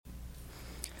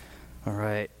All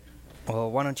right. Well,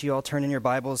 why don't you all turn in your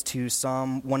Bibles to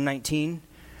Psalm 119.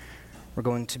 We're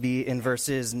going to be in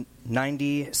verses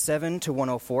 97 to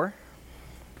 104.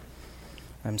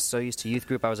 I'm so used to youth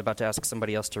group, I was about to ask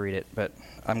somebody else to read it, but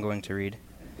I'm going to read.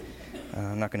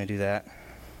 I'm not going to do that.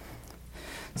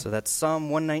 So that's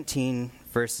Psalm 119,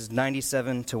 verses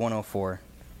 97 to 104.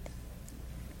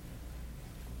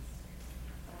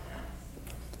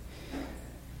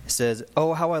 It says,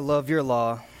 "Oh, how I love your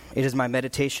law. It is my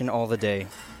meditation all the day.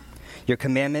 Your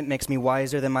commandment makes me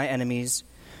wiser than my enemies,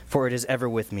 for it is ever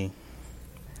with me.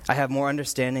 I have more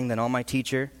understanding than all my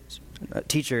teachers,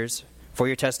 for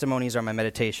your testimonies are my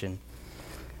meditation.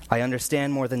 I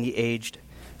understand more than the aged,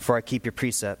 for I keep your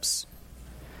precepts.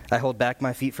 I hold back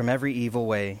my feet from every evil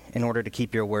way in order to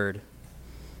keep your word.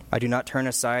 I do not turn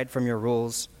aside from your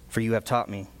rules, for you have taught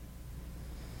me.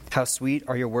 How sweet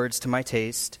are your words to my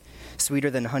taste, sweeter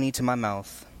than honey to my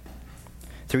mouth.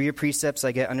 Through your precepts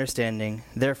I get understanding,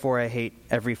 therefore I hate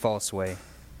every false way."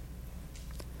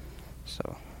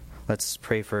 So let's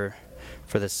pray for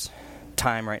this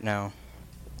time right now.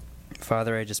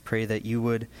 Father, I just pray that you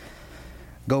would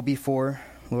go before,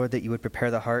 Lord, that you would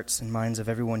prepare the hearts and minds of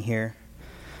everyone here.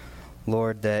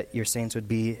 Lord, that your saints would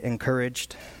be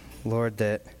encouraged. Lord,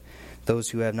 that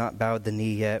those who have not bowed the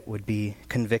knee yet would be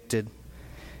convicted.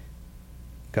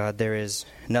 God, there is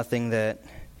nothing that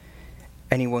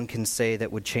anyone can say that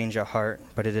would change a heart,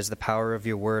 but it is the power of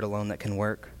your word alone that can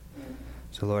work.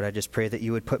 So, Lord, I just pray that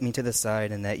you would put me to the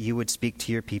side and that you would speak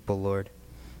to your people, Lord,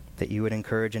 that you would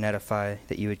encourage and edify,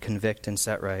 that you would convict and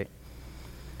set right.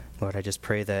 Lord, I just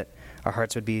pray that our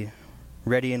hearts would be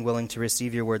ready and willing to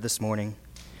receive your word this morning.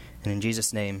 And in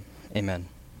Jesus' name, amen.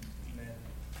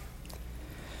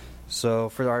 So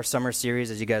for our summer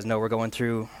series, as you guys know, we're going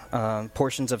through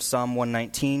portions of Psalm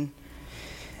 119,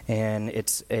 and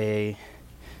it's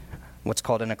what's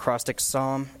called an acrostic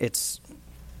psalm. It's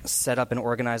set up and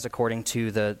organized according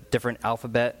to the different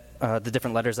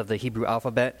letters of the Hebrew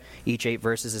alphabet. Each 8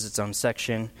 verses is its own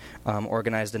section,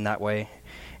 organized in that way,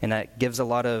 and that gives a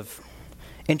lot of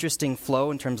interesting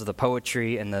flow in terms of the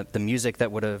poetry and the music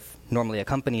that would have normally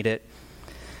accompanied it.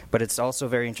 But it's also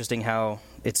very interesting how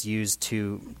it's used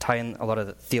to tie in a lot of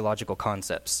the theological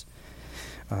concepts.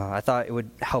 I thought it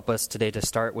would help us today to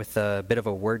start with a bit of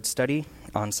a word study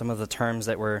on some of the terms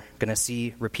that we're going to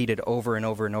see repeated over and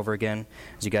over and over again.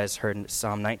 As you guys heard in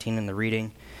Psalm 19 in the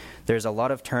reading, there's a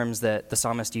lot of terms that the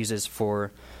psalmist uses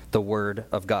for the word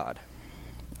of God.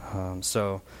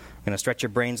 So I'm going to stretch your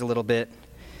brains a little bit,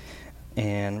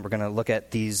 and we're going to look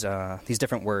at these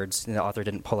different words. The author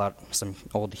didn't pull out some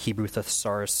old Hebrew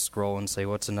thesaurus scroll and say,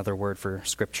 what's another word for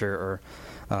scripture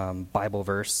or Bible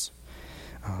verse?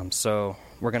 So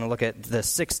we're going to look at the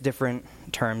 6 different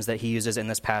terms that he uses in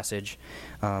this passage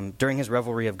during his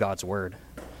revelry of God's word.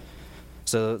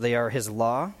 So they are his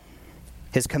law,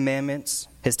 his commandments,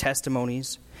 his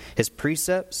testimonies, his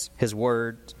precepts, his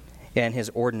words, and his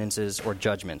ordinances or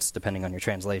judgments, depending on your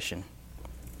translation.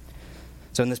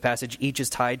 So in this passage, each is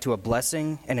tied to a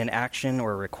blessing and an action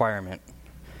or a requirement.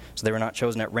 So they were not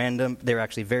chosen at random. They were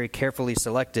actually very carefully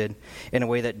selected in a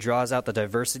way that draws out the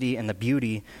diversity and the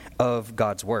beauty of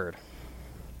God's word.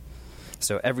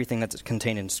 So everything that's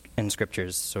contained in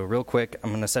scriptures. So real quick,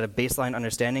 I'm going to set a baseline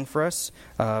understanding for us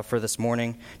for this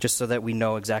morning, just so that we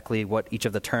know exactly what each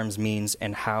of the terms means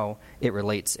and how it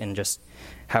relates and just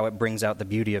how it brings out the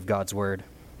beauty of God's word.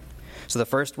 So the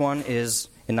first one is,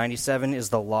 in 97, is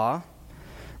the law,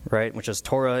 right, which is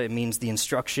Torah. It means the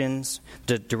instructions,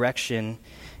 the direction,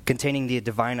 containing the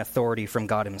divine authority from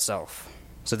God himself.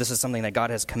 So this is something that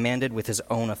God has commanded with his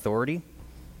own authority.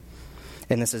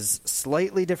 And this is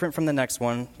slightly different from the next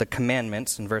one, the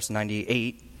commandments, in verse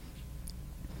 98,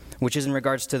 which is in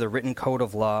regards to the written code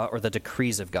of law or the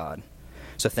decrees of God.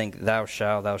 So think, thou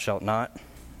shalt not.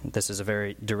 This is a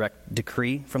very direct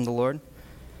decree from the Lord.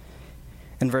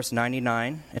 In verse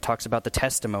 99, it talks about the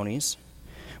testimonies,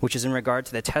 which is in regard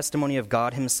to the testimony of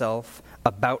God himself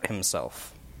about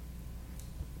himself.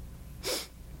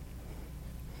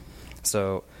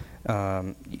 So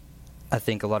I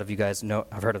think a lot of you guys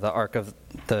have heard of the Ark of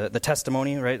the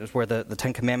Testimony, right? It's where the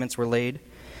 10 Commandments were laid.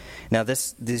 Now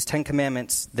these 10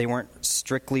 Commandments, they weren't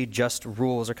strictly just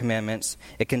rules or commandments.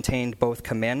 It contained both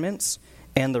commandments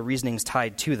and the reasonings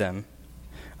tied to them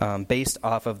based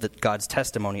off of God's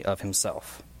testimony of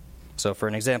himself. So for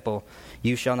an example,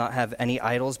 you shall not have any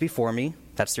idols before me.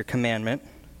 That's your commandment.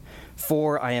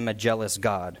 For I am a jealous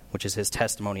God, which is his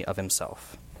testimony of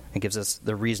himself. It gives us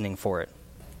the reasoning for it.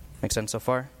 Make sense so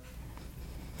far?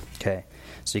 Okay.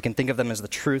 So you can think of them as the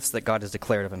truths that God has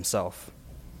declared of himself.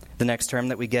 The next term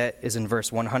that we get is in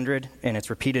verse 100, and it's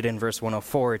repeated in verse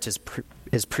 104. It's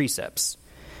his precepts.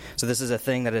 So this is a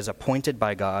thing that is appointed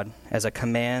by God as a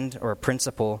command or a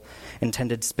principle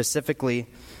intended specifically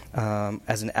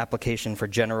as an application for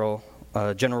general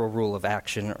rule of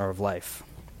action or of life.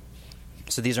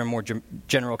 So these are more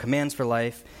general commands for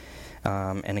life,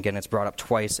 and again, it's brought up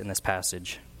twice in this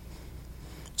passage.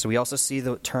 So we also see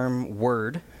the term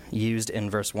word used in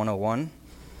verse 101,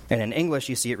 and in English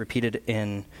you see it repeated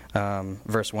in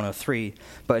verse 103,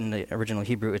 but in the original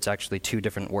Hebrew it's actually two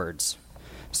different words.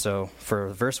 So for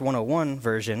verse 101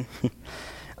 version,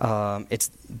 it's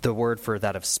the word for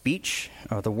that of speech,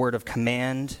 or the word of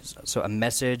command, so a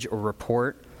message or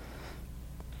report.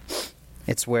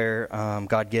 It's where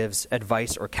God gives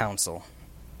advice or counsel.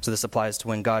 So this applies to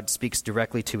when God speaks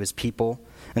directly to his people,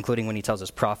 including when he tells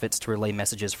his prophets to relay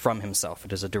messages from himself.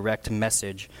 It is a direct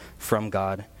message from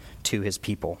God to his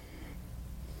people.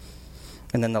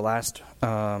 And then the last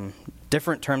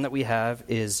different term that we have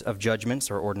is of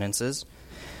judgments or ordinances.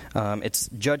 It's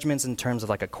judgments in terms of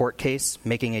like a court case,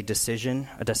 making a decision,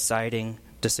 a deciding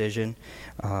decision.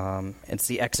 It's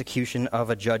the execution of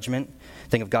a judgment.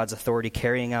 Think of God's authority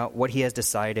carrying out what he has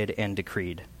decided and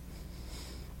decreed.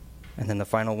 And then the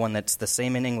final one that's the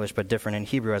same in English but different in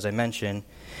Hebrew, as I mentioned,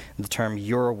 the term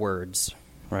your words,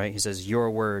 right? He says,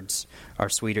 your words are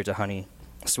sweeter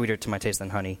to my taste than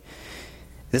honey.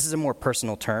 This is a more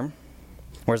personal term,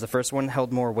 whereas the first one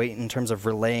held more weight in terms of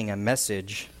relaying a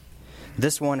message.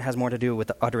 This one has more to do with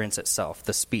the utterance itself,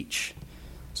 the speech.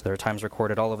 So there are times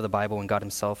recorded all over the Bible when God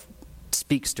himself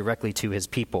speaks directly to his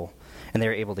people, and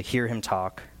they're able to hear him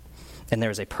talk, and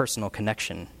there is a personal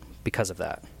connection because of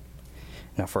that.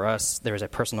 Now for us, there is a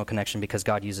personal connection because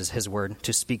God uses his word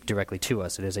to speak directly to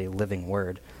us. It is a living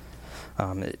word.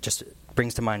 It just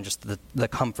brings to mind just the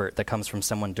comfort that comes from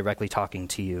someone directly talking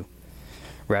to you,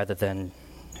 rather than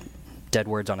dead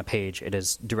words on a page. It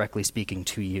is directly speaking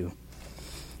to you.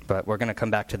 But we're going to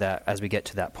come back to that as we get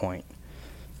to that point.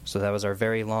 So that was our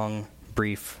very long,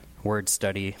 brief word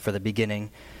study for the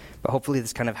beginning. But hopefully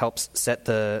this kind of helps set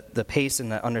the pace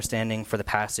and the understanding for the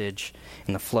passage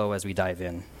and the flow as we dive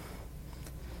in.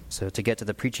 So to get to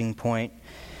the preaching point,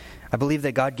 I believe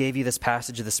that God gave you this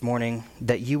passage this morning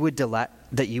that you would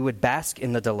bask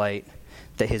in the delight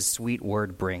that his sweet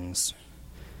word brings.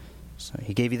 So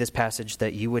he gave you this passage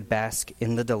that you would bask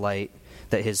in the delight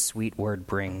that his sweet word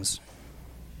brings.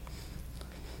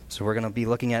 So we're going to be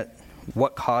looking at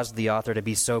what caused the author to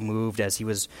be so moved as he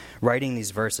was writing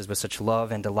these verses with such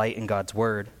love and delight in God's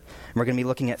word. And we're going to be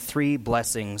looking at 3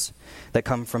 blessings that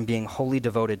come from being wholly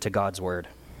devoted to God's word.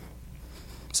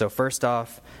 So first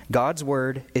off, God's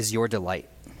word is your delight.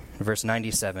 Verse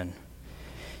 97.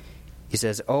 He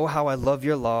says, "Oh, how I love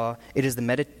your law. It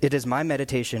is my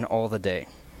meditation all the day."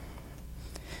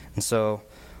 And so,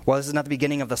 while this is not the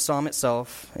beginning of the psalm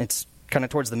itself, it's kind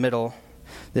of towards the middle.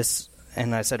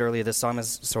 And I said earlier, this psalm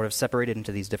is sort of separated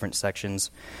into these different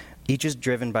sections. Each is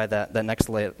driven by that next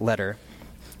letter.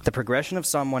 The progression of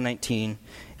Psalm 119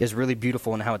 is really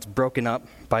beautiful in how it's broken up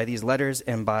by these letters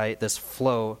and by this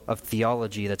flow of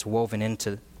theology that's woven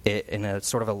into it in a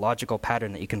sort of a logical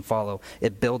pattern that you can follow.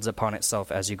 It builds upon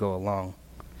itself as you go along.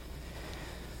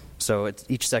 So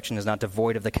each section is not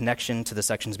devoid of the connection to the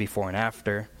sections before and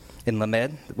after. In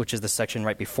Lamed, which is the section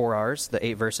right before ours, the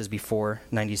 8 verses before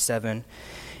 97,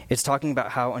 it's talking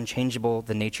about how unchangeable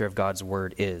the nature of God's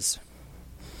word is.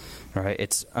 All right,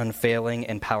 it's unfailing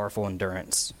and powerful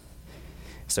endurance.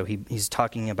 So he's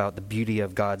talking about the beauty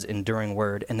of God's enduring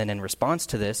word. And then in response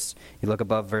to this, you look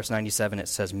above verse 97, it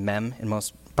says mem in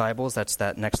most Bibles. That's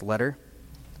that next letter.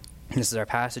 And this is our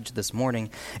passage this morning.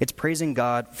 It's praising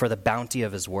God for the bounty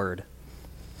of his word.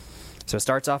 So it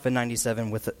starts off in 97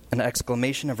 with an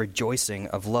exclamation of rejoicing,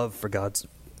 of love for God's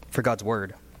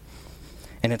word.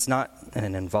 And it's not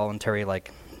an involuntary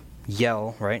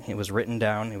yell, right? It was written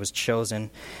down, it was chosen,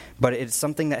 but it's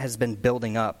something that has been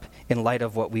building up in light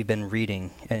of what we've been reading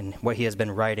and what he has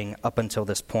been writing up until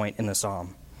this point in the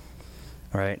psalm.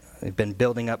 All right? We've been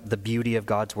building up the beauty of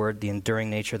God's word, the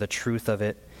enduring nature, the truth of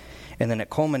it, and then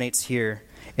it culminates here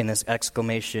in this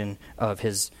exclamation of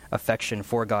his affection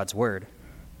for God's word.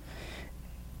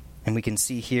 And we can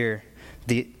see here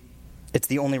it's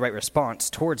the only right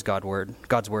response towards God's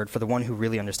word, for the one who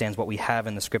really understands what we have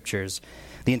in the scriptures.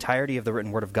 The entirety of the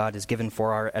written word of God is given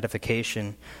for our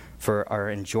edification, for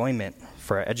our enjoyment,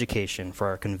 for our education, for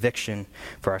our conviction,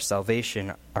 for our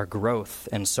salvation, our growth,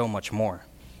 and so much more.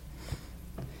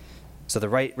 So the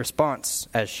right response,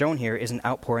 as shown here, is an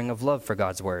outpouring of love for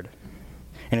God's word.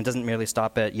 And it doesn't merely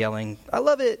stop at yelling, "I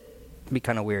love it." It'd be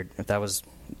kind of weird if that was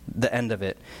the end of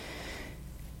it.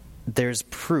 There's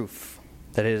proof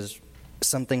that it is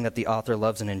something that the author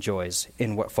loves and enjoys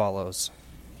in what follows.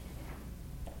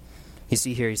 You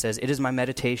see here, he says, it is my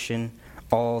meditation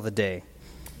all the day.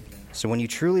 So when you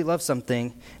truly love something,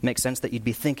 it makes sense that you'd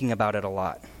be thinking about it a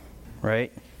lot,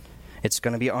 right? It's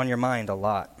going to be on your mind a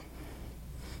lot.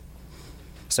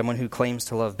 Someone who claims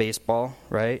to love baseball,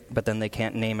 right, but then they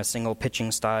can't name a single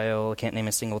pitching style, can't name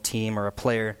a single team or a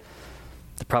player,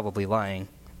 they're probably lying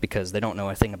because they don't know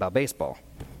a thing about baseball.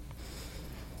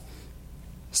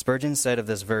 Spurgeon said of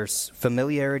this verse,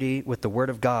 familiarity with the Word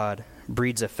of God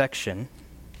breeds affection,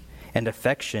 and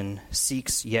affection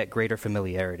seeks yet greater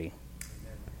familiarity.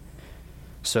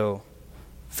 So,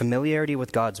 familiarity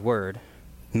with God's Word,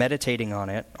 meditating on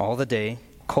it all the day,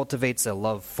 cultivates a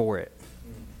love for it.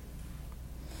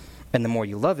 And the more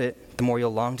you love it, the more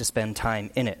you'll long to spend time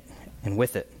in it and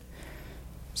with it.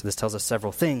 So this tells us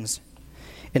several things,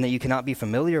 in that you cannot be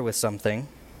familiar with something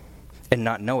and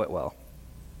not know it well.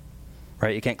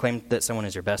 Right? You can't claim that someone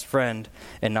is your best friend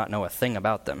and not know a thing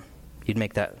about them. You'd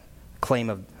make that claim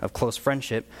of close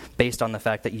friendship based on the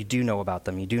fact that you do know about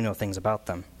them, you do know things about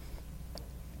them.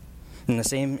 And the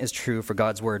same is true for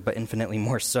God's Word, but infinitely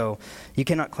more so. You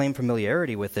cannot claim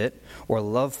familiarity with it or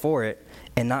love for it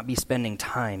and not be spending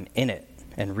time in it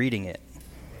and reading it.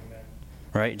 Amen.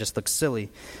 Right? It just looks silly.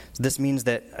 So this means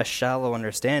that a shallow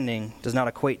understanding does not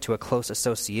equate to a close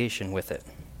association with it.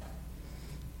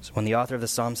 So when the author of the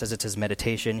psalm says it's his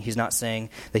meditation, he's not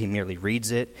saying that he merely reads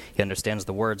it, he understands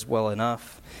the words well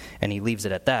enough, and he leaves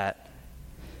it at that.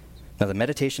 Now, the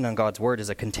meditation on God's Word is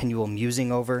a continual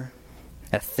musing over,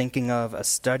 a thinking of, a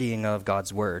studying of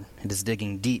God's Word. It is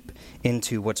digging deep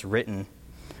into what's written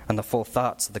and the full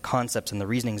thoughts, the concepts, and the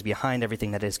reasonings behind everything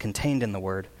that is contained in the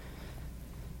Word.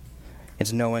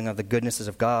 It's knowing of the goodnesses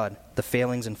of God, the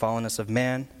failings and fallenness of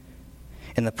man,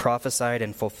 and the prophesied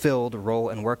and fulfilled role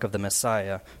and work of the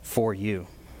Messiah for you.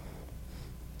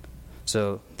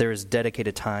 So there is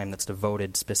dedicated time that's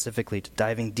devoted specifically to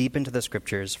diving deep into the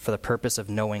Scriptures for the purpose of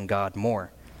knowing God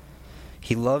more.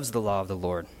 He loves the law of the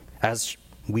Lord, as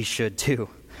we should too.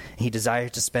 He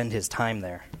desires to spend his time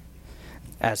there.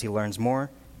 As he learns more,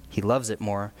 he loves it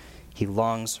more, he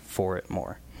longs for it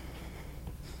more.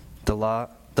 The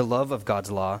love of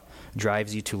God's law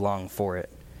drives you to long for it.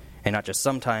 And not just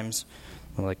sometimes,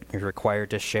 like you're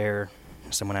required to share.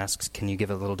 Someone asks, can you give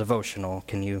a little devotional?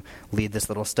 Can you lead this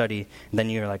little study? And then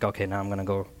you're like, okay, now I'm going to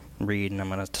go read and I'm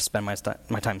going to spend my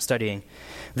time studying.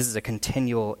 This is a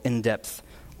continual, in-depth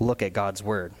look at God's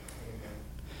Word.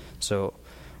 So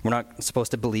we're not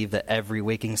supposed to believe that every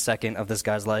waking second of this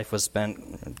guy's life was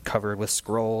spent covered with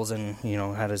scrolls and,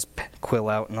 had his quill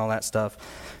out and all that stuff,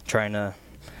 trying to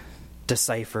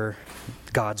decipher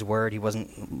God's Word. He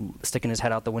wasn't sticking his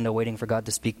head out the window waiting for God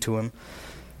to speak to him.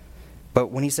 But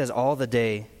when he says all the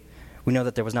day, we know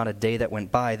that there was not a day that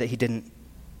went by that he didn't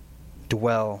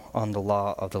dwell on the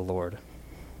law of the Lord.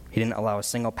 He didn't allow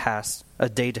a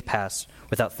day to pass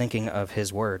without thinking of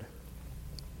his Word.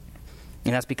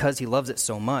 And that's because he loves it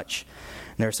so much.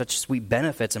 And there are such sweet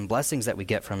benefits and blessings that we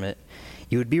get from it.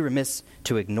 You would be remiss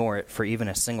to ignore it for even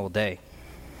a single day.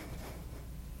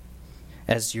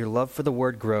 As your love for the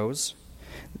Word grows,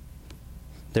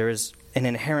 there is an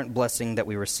inherent blessing that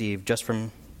we receive just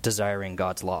from desiring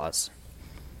God's laws.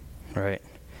 Right?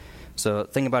 So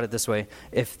think about it this way.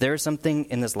 If there's something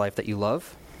in this life that you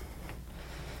love,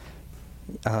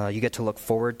 you get to look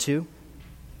forward to,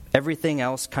 everything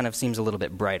else kind of seems a little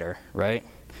bit brighter, right?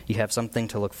 You have something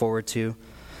to look forward to,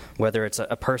 whether it's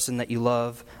a person that you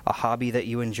love, a hobby that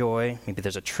you enjoy, maybe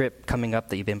there's a trip coming up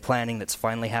that you've been planning that's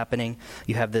finally happening.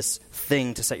 You have this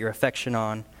thing to set your affection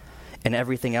on, and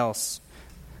everything else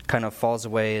kind of falls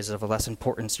away as of less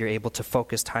importance. You're able to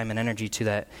focus time and energy to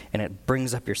that, and it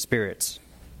brings up your spirits,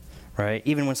 right?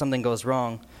 Even when something goes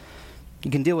wrong,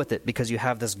 you can deal with it because you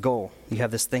have this goal. You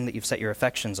have this thing that you've set your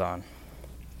affections on.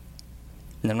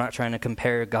 And I'm not trying to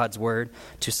compare God's Word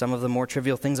to some of the more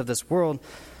trivial things of this world,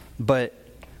 but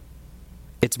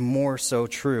it's more so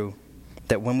true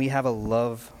that when we have a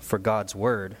love for God's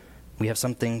Word, we have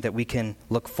something that we can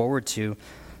look forward to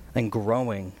and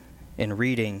growing and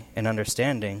reading and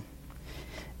understanding.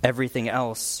 Everything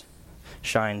else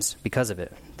shines because of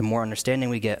it. The more understanding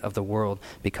we get of the world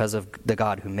because of the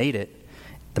God who made it,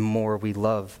 the more we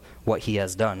love what he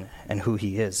has done and who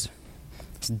he is.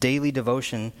 Daily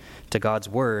devotion to God's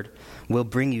Word will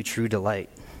bring you true delight.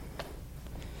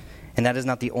 And that is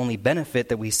not the only benefit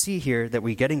that we see here that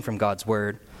we're getting from God's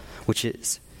Word, which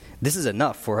is, this is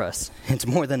enough for us. It's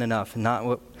more than enough, not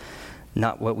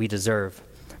what we deserve.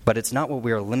 But it's not what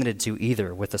we are limited to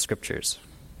either with the Scriptures.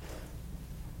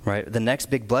 Right? The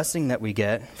next big blessing that we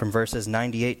get from verses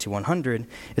 98 to 100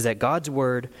 is that God's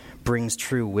Word brings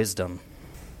true wisdom.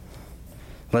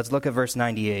 Let's look at verse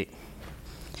 98.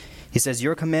 He says,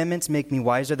 "Your commandments make me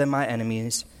wiser than my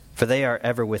enemies, for they are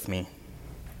ever with me."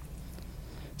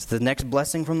 So the next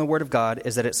blessing from the Word of God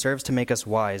is that it serves to make us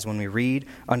wise when we read,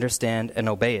 understand, and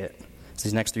obey it. So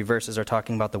these next 3 verses are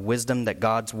talking about the wisdom that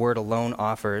God's Word alone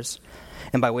offers.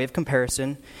 And by way of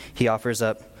comparison, he offers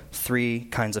up 3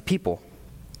 kinds of people: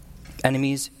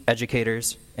 enemies,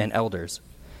 educators, and elders.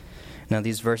 Now,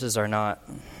 these verses are not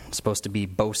supposed to be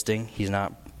boasting. He's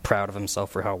not proud of himself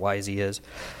for how wise he is.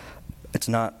 It's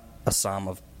not a psalm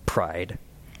of pride.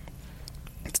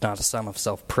 It's not a psalm of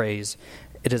self-praise.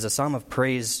 It is a psalm of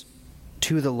praise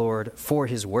to the Lord for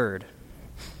his word.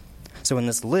 So in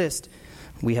this list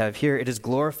we have here, it is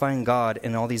glorifying God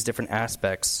in all these different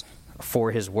aspects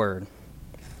for his word,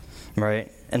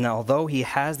 right? And although he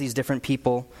has these different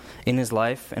people in his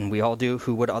life, and we all do,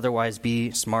 who would otherwise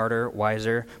be smarter,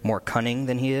 wiser, more cunning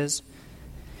than he is,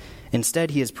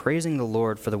 instead he is praising the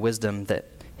Lord for the wisdom that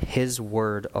his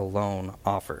word alone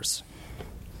offers.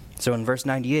 So in verse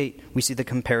 98, we see the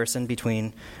comparison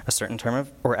between a certain term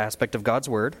of, or aspect of God's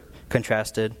word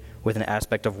contrasted with an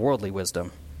aspect of worldly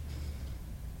wisdom.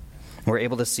 We're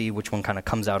able to see which one kind of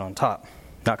comes out on top.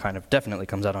 Not kind of, definitely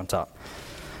comes out on top.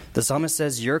 The psalmist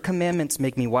says, "Your commandments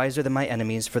make me wiser than my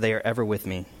enemies, for they are ever with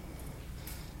me."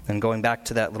 And going back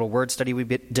to that little word study we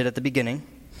did at the beginning,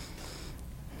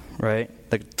 right?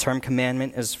 The term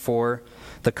commandment is for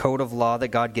the code of law that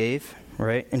God gave,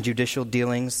 right? In judicial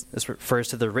dealings, this refers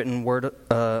to the written word,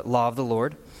 law of the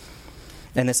Lord.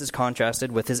 And this is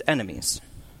contrasted with his enemies.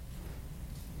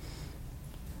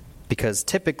 Because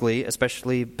typically,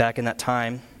 especially back in that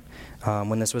time,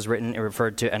 when this was written, it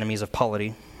referred to enemies of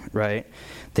polity, right?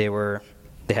 They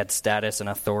had status and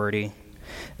authority.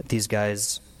 These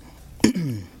guys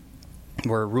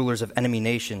were rulers of enemy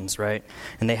nations, right?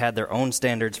 And they had their own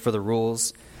standards for the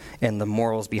rules and the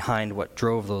morals behind what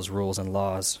drove those rules and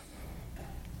laws.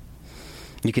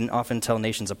 You can often tell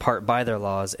nations apart by their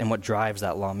laws and what drives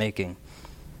that lawmaking.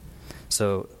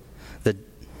 So the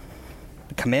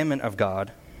commandment of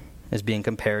God is being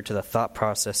compared to the thought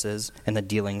processes and the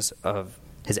dealings of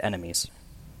his enemies.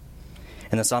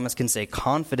 And the psalmist can say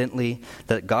confidently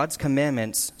that God's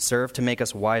commandments serve to make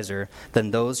us wiser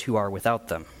than those who are without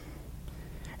them.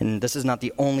 And this is not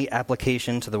the only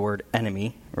application to the word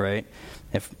enemy, right?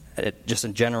 Just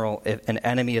in general, if an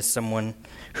enemy is someone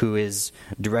who is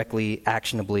directly,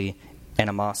 actionably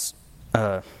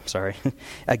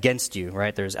against you,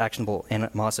 right? There's actionable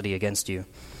animosity against you.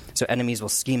 So enemies will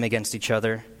scheme against each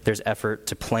other. There's effort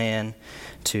to plan,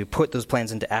 to put those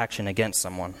plans into action against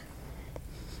someone.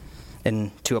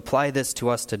 And to apply this to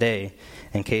us today,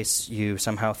 in case you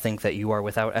somehow think that you are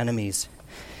without enemies,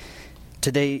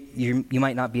 today you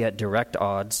might not be at direct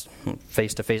odds,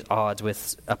 face-to-face odds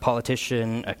with a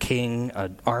politician, a king,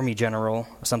 an army general,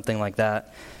 something like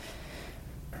that.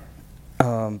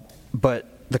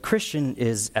 But the Christian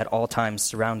is at all times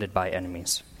surrounded by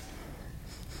enemies.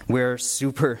 We're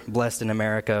super blessed in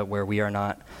America where we are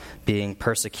not being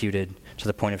persecuted to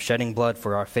the point of shedding blood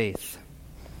for our faith.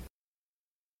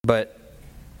 But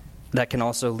that can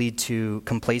also lead to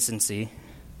complacency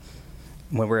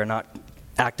when we're not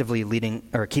actively leading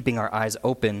or keeping our eyes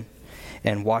open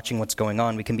and watching what's going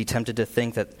on. We can be tempted to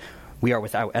think that we are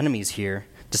without enemies here,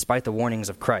 despite the warnings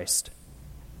of Christ.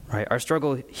 Right? Our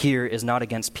struggle here is not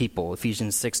against people.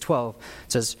 Ephesians 6:12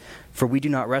 says, "For we do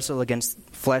not wrestle against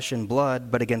flesh and blood,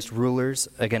 but against rulers,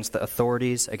 against the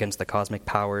authorities, against the cosmic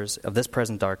powers of this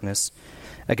present darkness,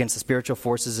 against the spiritual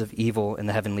forces of evil in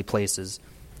the heavenly places."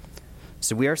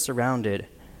 So we are surrounded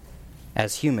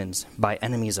as humans by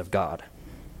enemies of God.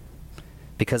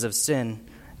 Because of sin,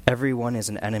 everyone is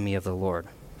an enemy of the Lord,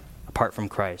 apart from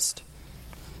Christ.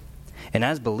 And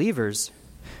as believers,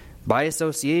 by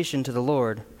association to the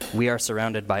Lord, we are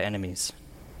surrounded by enemies.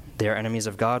 They are enemies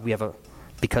of God. We have,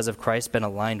 because of Christ, been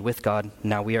aligned with God.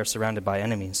 Now we are surrounded by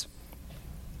enemies.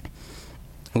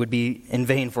 It would be in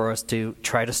vain for us to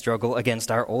try to struggle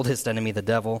against our oldest enemy, the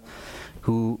devil,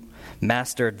 who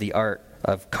mastered the art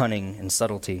of cunning and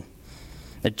subtlety.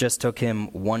 It just took him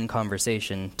one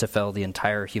conversation to fell the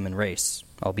entire human race,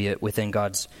 albeit within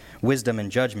God's wisdom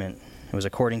and judgment. It was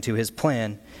according to his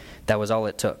plan. That was all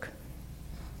it took.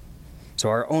 So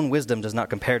our own wisdom does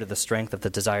not compare to the strength of the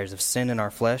desires of sin in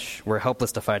our flesh. We're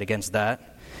helpless to fight against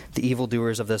that. The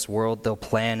evildoers of this world, they'll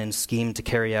plan and scheme to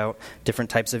carry out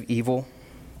different types of evil,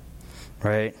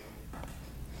 right?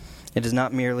 It is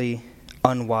not merely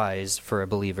unwise for a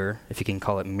believer, if you can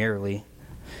call it merely,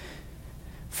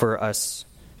 for us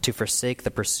to forsake the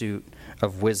pursuit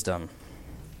of wisdom.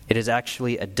 It is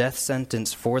actually a death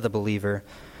sentence for the believer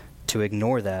to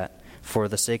ignore that for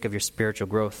the sake of your spiritual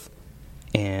growth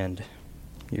and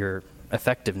your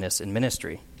effectiveness in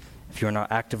ministry. if you are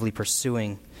not actively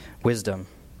pursuing wisdom,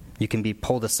 you can be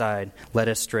pulled aside, led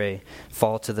astray,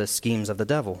 fall to the schemes of the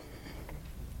devil.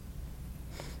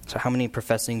 So how many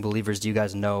professing believers do you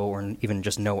guys know, or even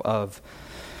just know of,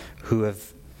 who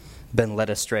have been led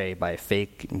astray by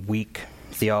fake, weak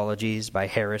theologies, by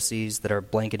heresies that are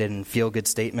blanketed in feel-good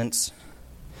statements?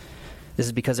 This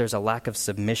is because there's a lack of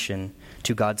submission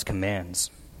to God's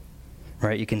commands.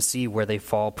 Right? You can see where they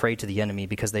fall prey to the enemy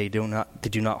because they do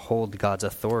not hold God's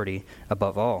authority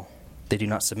above all. They do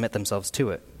not submit themselves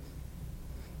to it.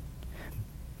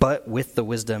 But with the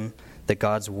wisdom that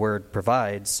God's word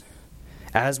provides,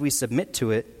 as we submit to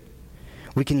it,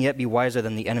 we can yet be wiser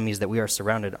than the enemies that we are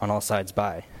surrounded on all sides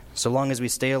by. So long as we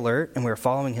stay alert and we are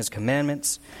following his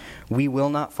commandments, we will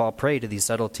not fall prey to these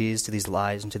subtleties, to these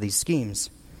lies, and to these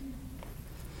schemes.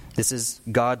 This is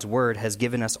God's word has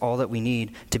given us all that we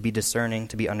need to be discerning,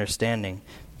 to be understanding,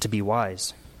 to be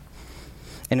wise.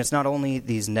 And it's not only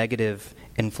these negative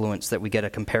influence that we get a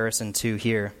comparison to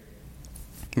here,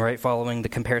 right? Following the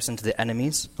comparison to the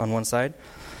enemies on one side,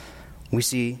 we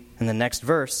see in the next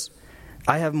verse,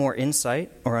 I have more insight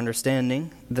or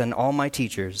understanding than all my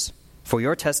teachers, for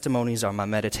your testimonies are my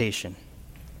meditation.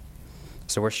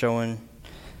 So we're showing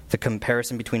the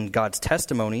comparison between God's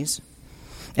testimonies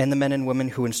and the men and women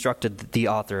who instructed the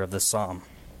author of the psalm.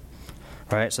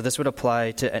 Right? So this would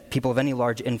apply to people of any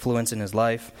large influence in his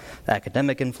life,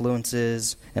 academic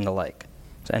influences, and the like.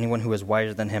 So anyone who was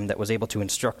wiser than him that was able to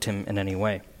instruct him in any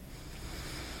way.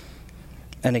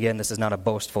 And again, this is not a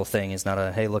boastful thing. It's not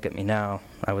a, hey, look at me now.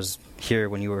 I was here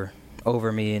when you were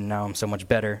over me, and now I'm so much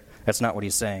better. That's not what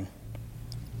he's saying.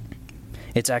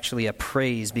 It's actually a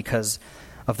praise because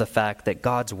of the fact that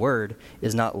God's word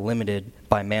is not limited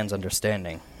by man's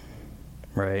understanding.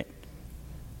 Right?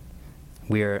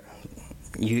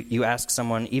 You ask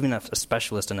someone, even a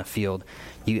specialist in a field,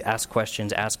 you ask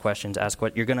questions,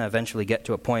 you're going to eventually get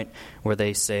to a point where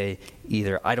they say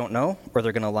either I don't know, or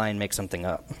they're going to lie and make something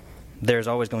up. There's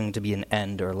always going to be an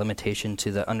end or a limitation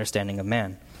to the understanding of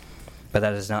man. But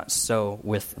that is not so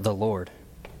with the Lord.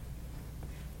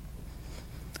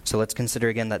 So let's consider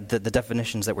again that the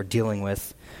definitions that we're dealing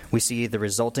with. We see the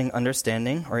resulting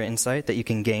understanding or insight that you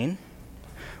can gain.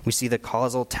 We see the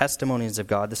causal testimonies of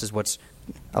God. This is what's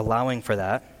allowing for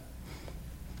that.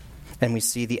 And we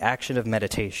see the action of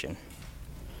meditation.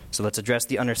 So let's address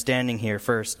the understanding here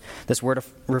first. This word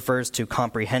refers to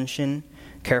comprehension,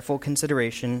 careful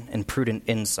consideration, and prudent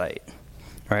insight.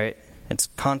 Right? It's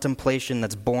contemplation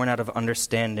that's born out of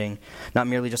understanding, not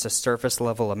merely just a surface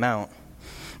level amount,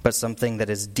 but something that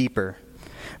is deeper,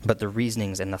 but the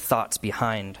reasonings and the thoughts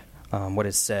behind what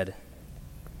is said.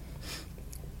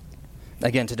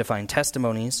 Again, to define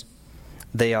testimonies,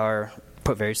 they are,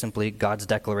 put very simply, God's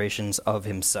declarations of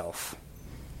himself.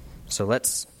 So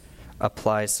let's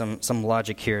apply some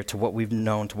logic here to what we've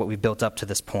known, to what we've built up to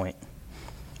this point.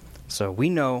 So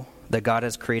we know that God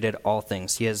has created all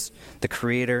things. He is the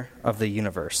creator of the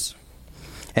universe.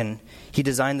 And he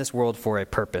designed this world for a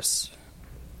purpose.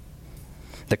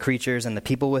 The creatures and the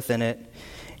people within it,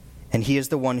 and he is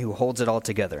the one who holds it all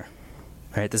together.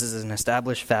 Right? This is an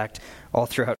established fact all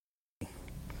throughout.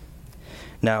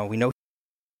 Now, we know he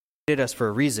created us for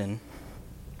a reason,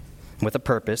 with a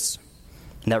purpose,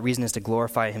 and that reason is to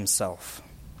glorify himself.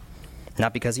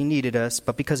 Not because he needed us,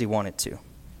 but because he wanted to.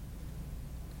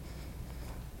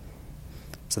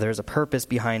 So there's a purpose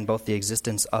behind both the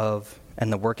existence of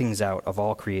and the workings out of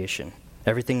all creation.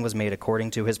 Everything was made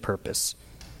according to his purpose.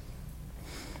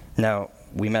 Now,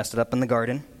 we messed it up in the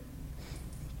garden,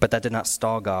 but that did not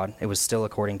stall God. It was still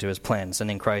according to his plan.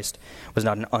 Sending Christ was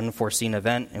not an unforeseen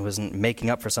event. It wasn't making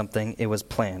up for something. It was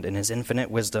planned. In his infinite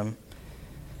wisdom,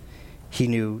 he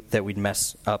knew that we'd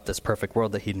mess up this perfect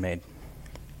world that he'd made.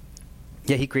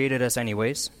 Yet he created us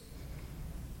anyways,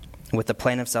 with the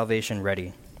plan of salvation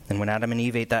ready. And when Adam and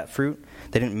Eve ate that fruit,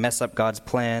 they didn't mess up God's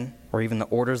plan or even the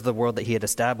orders of the world that he had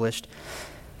established.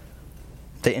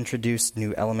 They introduced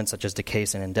new elements such as decay,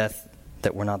 sin, and death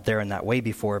that were not there in that way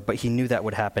before, but he knew that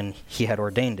would happen. He had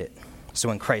ordained it. So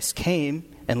when Christ came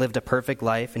and lived a perfect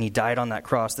life and he died on that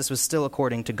cross, this was still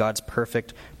according to God's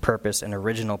perfect purpose and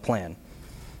original plan.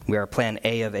 We are plan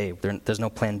A of A. There's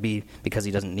no plan B because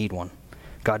he doesn't need one.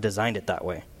 God designed it that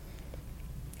way.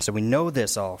 So we know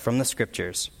this all from the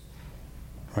scriptures,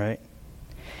 right?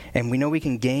 And we know we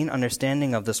can gain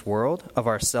understanding of this world, of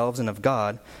ourselves, and of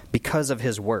God because of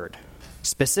his word.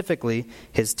 Specifically,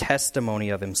 his testimony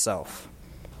of himself,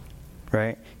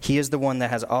 right? He is the one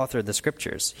that has authored the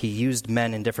scriptures. He used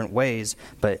men in different ways,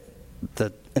 but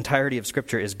the entirety of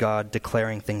scripture is God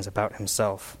declaring things about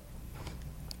himself.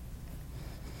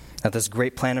 Now, this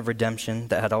great plan of redemption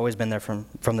that had always been there from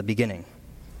the beginning.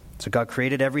 So God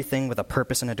created everything with a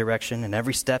purpose and a direction, and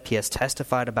every step he has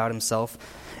testified about himself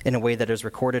in a way that is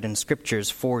recorded in scriptures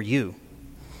for you.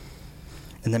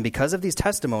 And then because of these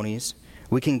testimonies,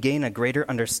 we can gain a greater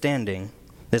understanding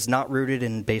that's not rooted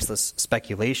in baseless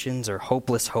speculations or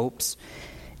hopeless hopes,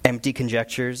 empty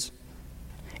conjectures.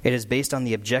 It is based on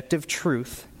the objective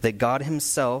truth that God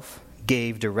himself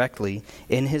gave directly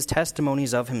in his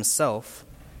testimonies of himself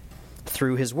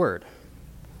through his word.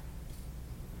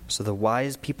 So the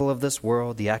wise people of this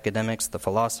world, the academics, the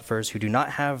philosophers who do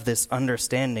not have this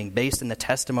understanding based in the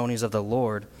testimonies of the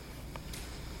Lord,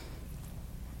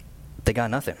 they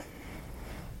got nothing.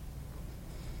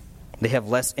 They have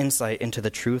less insight into the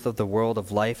truth of the world,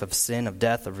 of life, of sin, of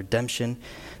death, of redemption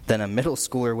than a middle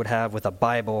schooler would have with a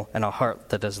Bible and a heart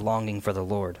that is longing for the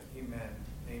Lord. Amen.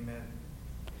 Amen.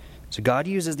 So God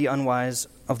uses the unwise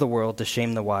of the world to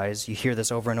shame the wise. You hear this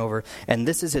over and over. And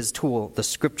this is his tool, the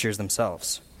scriptures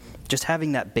themselves. Just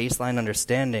having that baseline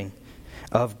understanding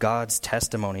of God's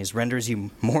testimonies renders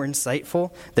you more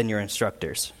insightful than your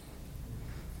instructors.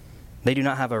 They do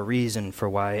not have a reason for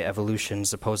why evolution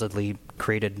supposedly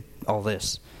created all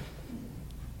this,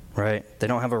 right? They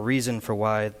don't have a reason for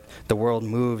why the world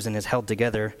moves and is held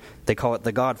together. They call it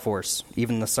the God force.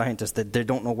 Even the scientists, they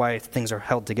don't know why things are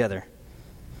held together.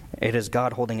 It is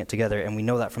God holding it together, and we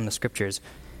know that from the scriptures.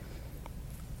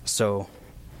 So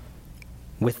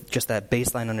with just that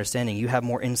baseline understanding, you have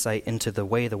more insight into the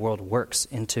way the world works,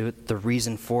 into the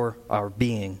reason for our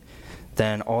being,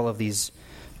 than all of these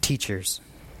teachers.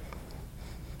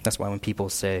 That's why when people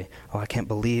say, oh, I can't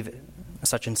believe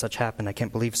such and such happened. I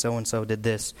can't believe so-and-so did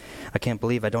this. I can't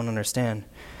believe I don't understand.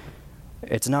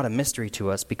 It's not a mystery to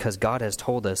us because God has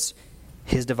told us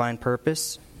his divine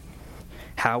purpose,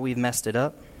 how we've messed it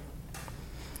up,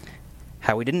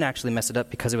 how we didn't actually mess it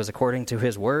up because it was according to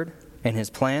his word and his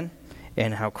plan,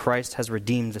 and how Christ has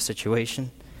redeemed the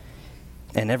situation,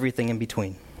 and everything in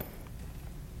between.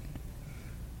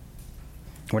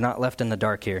 We're not left in the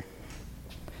dark here.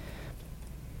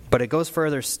 But it goes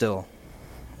further still,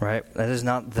 right? That is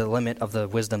not the limit of the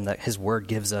wisdom that his word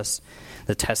gives us,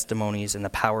 the testimonies and the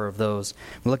power of those.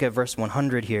 We look at verse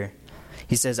 100 here.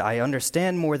 He says, I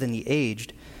understand more than the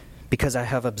aged because I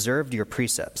have observed your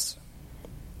precepts.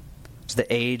 So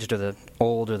the aged or the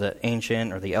old or the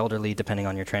ancient or the elderly, depending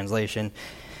on your translation.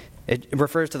 It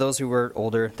refers to those who were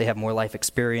older, they have more life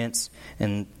experience,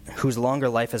 and whose longer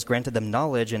life has granted them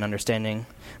knowledge and understanding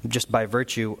just by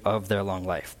virtue of their long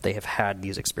life. They have had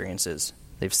these experiences.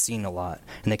 They've seen a lot,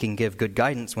 and they can give good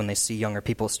guidance when they see younger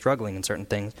people struggling in certain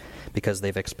things because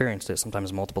they've experienced it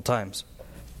sometimes multiple times.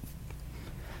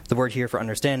 The word here for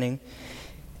understanding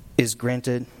is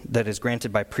granted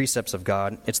by precepts of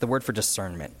God. It's the word for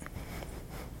discernment.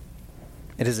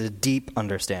 It is a deep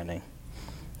understanding.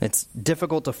 It's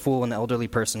difficult to fool an elderly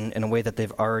person in a way that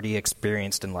they've already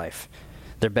experienced in life.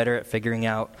 They're better at figuring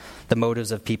out the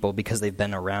motives of people because they've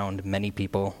been around many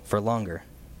people for longer.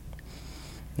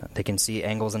 They can see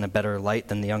angles in a better light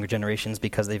than the younger generations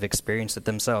because they've experienced it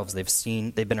themselves.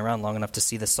 They've been around long enough to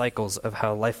see the cycles of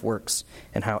how life works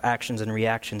and how actions and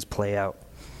reactions play out.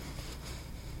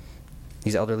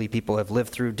 These elderly people have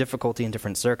lived through difficulty in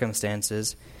different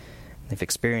circumstances. They've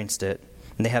experienced it.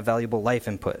 And they have valuable life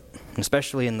input. And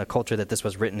especially in the culture that this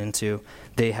was written into,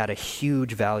 they had a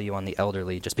huge value on the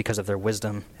elderly just because of their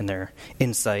wisdom and their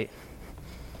insight.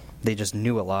 They just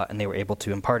knew a lot, and they were able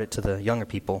to impart it to the younger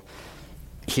people.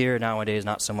 Here, nowadays,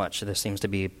 not so much. There seems to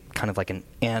be kind of like an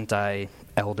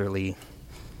anti-elderly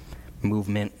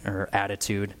movement or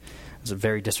attitude. It's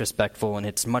very disrespectful, and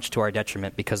it's much to our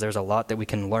detriment because there's a lot that we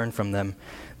can learn from them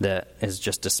that is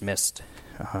just dismissed.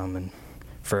 And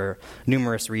for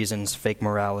numerous reasons, fake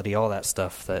morality, all that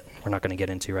stuff that we're not going to get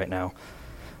into right now.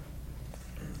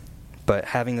 But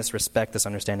having this respect, this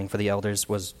understanding for the elders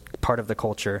was part of the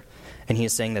culture. And he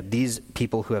is saying that these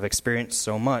people who have experienced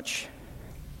so much,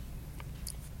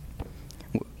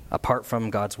 apart from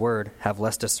God's word, have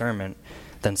less discernment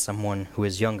than someone who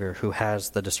is younger, who has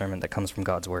the discernment that comes from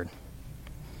God's word.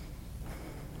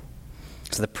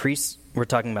 So we're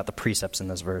talking about the precepts in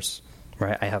this verse,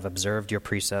 right? I have observed your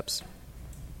precepts.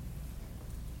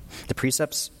 The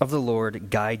precepts of the Lord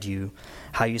guide you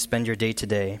how you spend your day to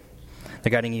day. They're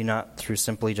guiding you not through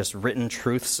simply just written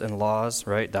truths and laws,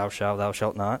 right? Thou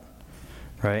shalt not,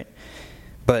 right?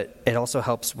 But it also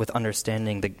helps with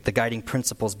understanding the guiding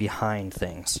principles behind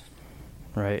things,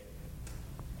 right?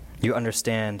 You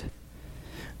understand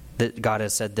that God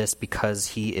has said this because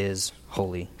he is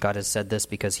holy. God has said this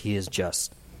because he is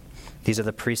just. These are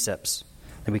the precepts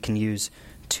that we can use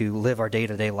to live our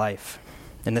day-to-day life.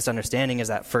 And this understanding is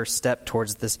that first step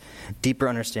towards this deeper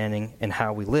understanding in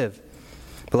how we live.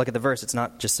 But look at the verse. It's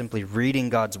not just simply reading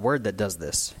God's word that does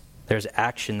this. There's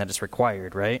action that is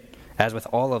required, right? As with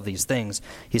all of these things,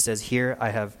 he says, here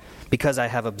because I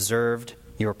have observed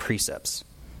your precepts.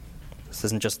 This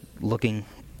isn't just looking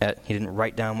at, he didn't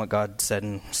write down what God said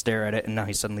and stare at it, and now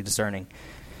he's suddenly discerning.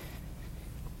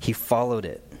 He followed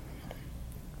it.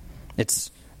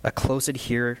 It's a close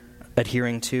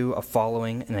adhering to, a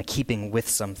following, and a keeping with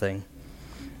something.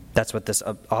 That's what this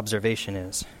observation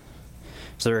is.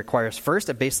 So it requires first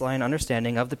a baseline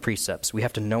understanding of the precepts. We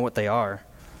have to know what they are.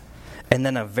 And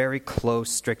then a very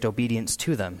close, strict obedience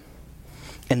to them.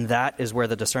 And that is where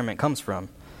the discernment comes from.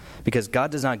 Because God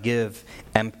does not give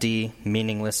empty,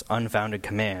 meaningless, unfounded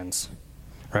commands,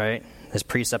 right? His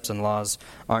precepts and laws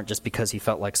aren't just because he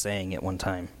felt like saying it one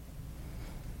time.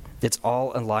 It's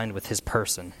all aligned with his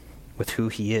person, with who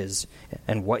he is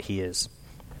and what he is.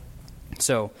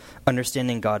 So,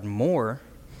 understanding God more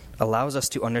allows us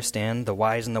to understand the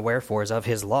whys and the wherefores of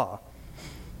his law.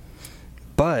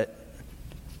 But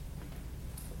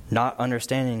not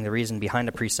understanding the reason behind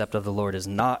a precept of the Lord is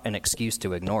not an excuse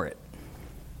to ignore it.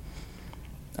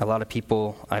 A lot of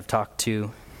people I've talked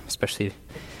to, especially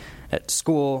at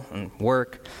school and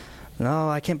work, no,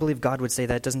 I can't believe God would say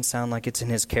that. It doesn't sound like it's in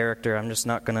his character. I'm just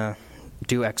not going to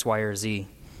do X, Y, or Z.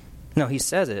 No, he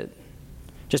says it.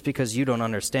 Just because you don't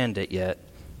understand it yet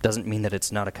doesn't mean that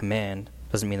it's not a command,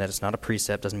 doesn't mean that it's not a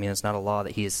precept, doesn't mean it's not a law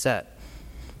that he has set.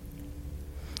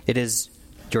 It is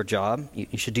your job.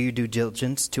 You should do your due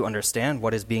diligence to understand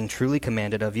what is being truly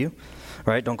commanded of you,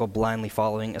 right? Don't go blindly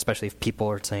following, especially if people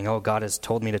are saying, oh, God has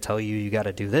told me to tell you, you got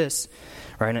to do this,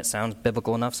 right? And it sounds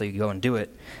biblical enough, so you go and do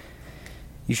it.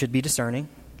 You should be discerning.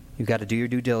 You've got to do your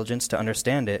due diligence to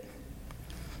understand it.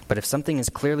 But if something is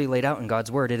clearly laid out in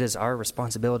God's word, it is our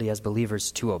responsibility as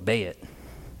believers to obey it.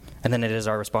 And then it is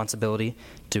our responsibility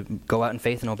to go out in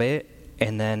faith and obey it.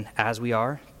 And then as we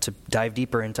are, to dive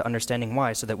deeper into understanding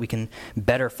why so that we can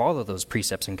better follow those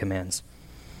precepts and commands.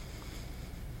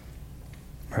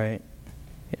 Right?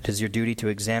 It is your duty to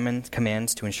examine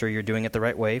commands to ensure you're doing it the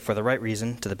right way, for the right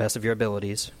reason, to the best of your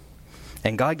abilities.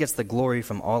 And God gets the glory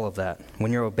from all of that.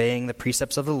 When you're obeying the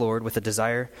precepts of the Lord with a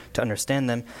desire to understand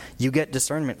them, you get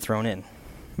discernment thrown in,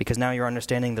 because now you're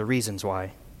understanding the reasons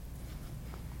why.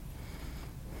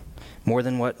 More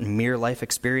than what mere life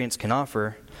experience can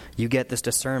offer, you get this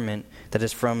discernment that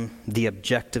is from the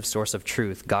objective source of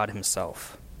truth, God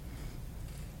himself.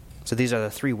 So these are the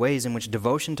three ways in which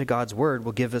devotion to God's word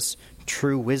will give us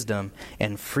true wisdom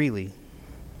and freely.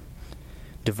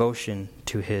 Devotion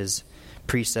to his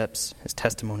precepts, his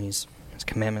testimonies, his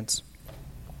commandments.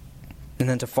 And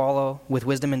then to follow with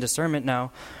wisdom and discernment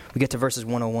now, we get to verses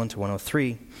 101 to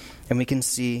 103, and we can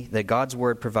see that God's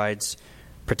word provides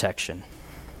protection.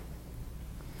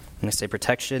 And I say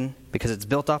protection because it's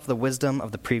built off the wisdom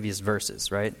of the previous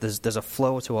verses, right? There's a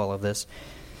flow to all of this.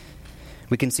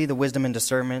 We can see the wisdom and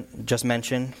discernment just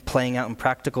mentioned playing out in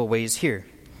practical ways here.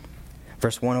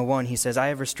 Verse 101, he says, I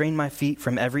have restrained my feet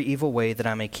from every evil way that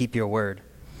I may keep your word.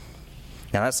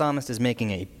 Now that psalmist is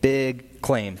making a big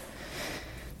claim.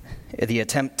 The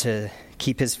attempt to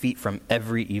keep his feet from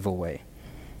every evil way.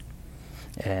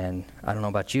 And I don't know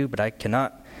about you, but I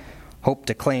cannot hope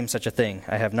to claim such a thing.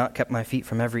 I have not kept my feet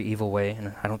from every evil way,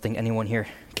 and I don't think anyone here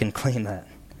can claim that.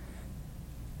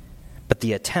 But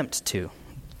the attempt to,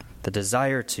 the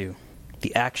desire to,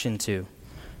 the action to,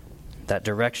 that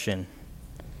direction,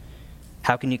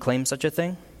 how can you claim such a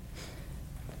thing?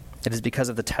 It is because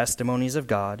of the testimonies of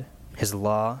God, his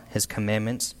law, his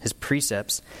commandments, his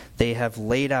precepts. They have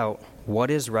laid out what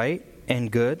is right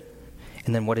and good,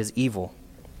 and then what is evil.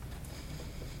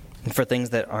 And for things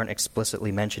that aren't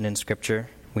explicitly mentioned in Scripture,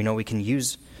 we know we can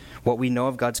use what we know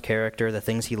of God's character, the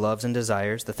things he loves and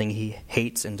desires, the thing he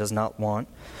hates and does not want,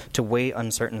 to weigh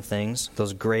uncertain things,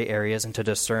 those gray areas, and to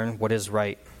discern what is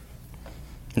right.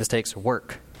 And this takes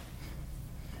work.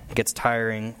 It gets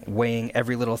tiring weighing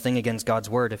every little thing against God's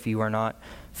word if you are not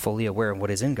fully aware of what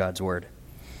is in God's word.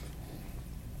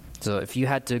 So if you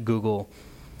had to Google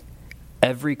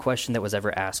every question that was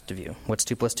ever asked of you, what's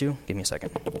 2 plus 2? Give me a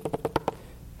second.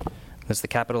 What's the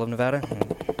capital of Nevada?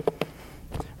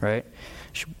 Right?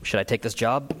 Should I take this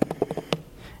job?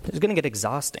 It's going to get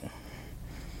exhausting.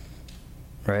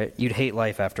 Right? You'd hate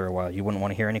life after a while. You wouldn't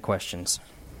want to hear any questions.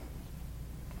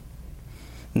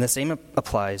 And the same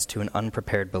applies to an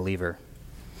unprepared believer,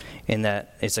 in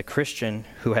that it's a Christian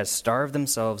who has starved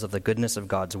themselves of the goodness of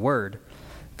God's word.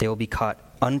 They will be caught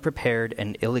unprepared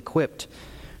and ill-equipped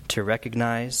to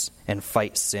recognize and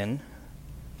fight sin,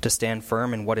 to stand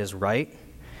firm in what is right,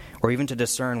 or even to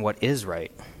discern what is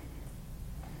right.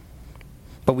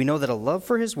 But we know that a love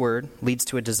for his word leads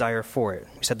to a desire for it.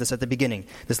 We said this at the beginning.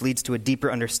 This leads to a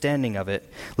deeper understanding of it,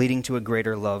 leading to a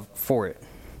greater love for it.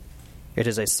 It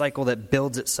is a cycle that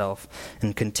builds itself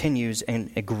and continues,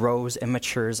 and it grows and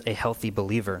matures a healthy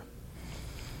believer.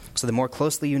 So the more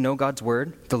closely you know God's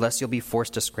word, the less you'll be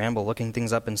forced to scramble looking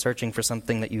things up and searching for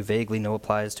something that you vaguely know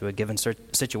applies to a given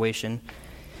situation.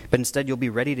 But instead you'll be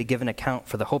ready to give an account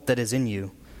for the hope that is in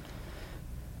you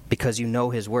because you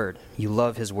know his word, you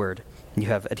love his word, and you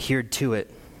have adhered to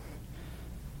it.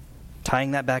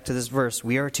 Tying that back to this verse,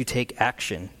 we are to take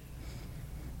action,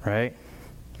 right?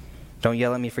 Don't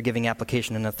yell at me for giving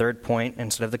application in the third point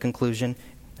instead of the conclusion.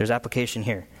 There's application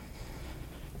here.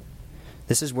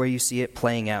 This is where you see it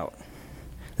playing out.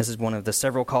 This is one of the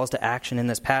several calls to action in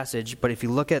this passage, but if you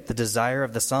look at the desire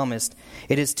of the psalmist,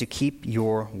 it is to keep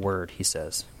your word, he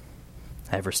says.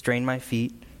 I have restrained my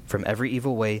feet from every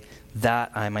evil way,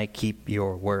 that I might keep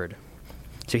your word.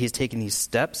 So he's taking these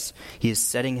steps. He is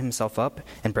setting himself up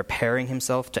and preparing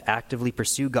himself to actively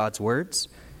pursue God's words.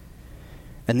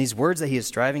 And these words that he is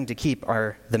striving to keep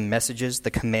are the messages,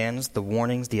 the commands, the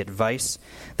warnings, the advice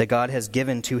that God has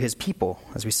given to his people.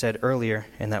 As we said earlier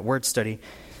in that word study,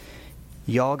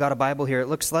 y'all got a Bible here, it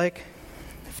looks like?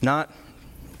 If not,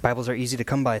 Bibles are easy to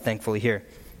come by, thankfully, here.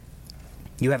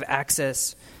 You have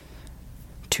access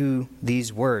to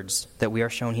these words that we are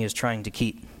shown he is trying to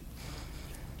keep.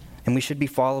 And we should be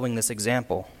following this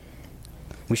example.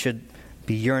 We should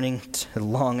be yearning to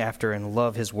long after and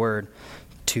love his word,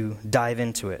 to dive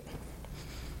into it.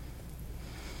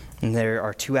 And there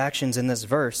are two actions in this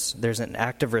verse. There's an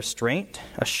act of restraint,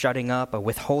 a shutting up, a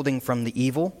withholding from the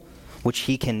evil, which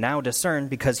he can now discern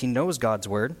because he knows God's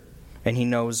word, and he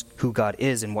knows who God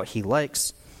is and what he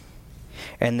likes.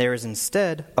 And there is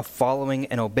instead a following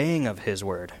and obeying of his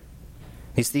word.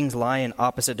 These things lie in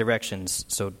opposite directions,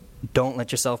 so don't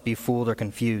let yourself be fooled or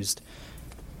confused.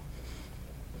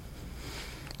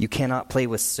 You cannot play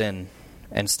with sin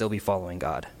and still be following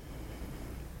God.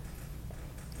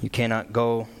 You cannot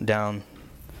go down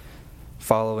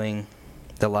following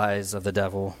the lies of the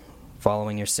devil,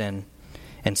 following your sin,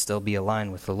 and still be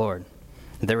aligned with the Lord.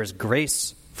 There is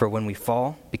grace for when we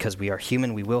fall, because we are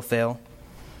human, we will fail.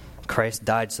 Christ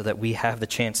died so that we have the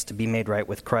chance to be made right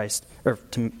with Christ, or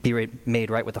to be made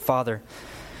right with the Father.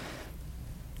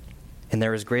 And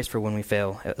there is grace for when we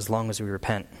fail, as long as we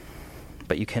repent.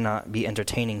 But you cannot be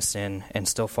entertaining sin and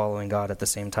still following God at the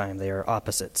same time. They are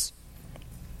opposites.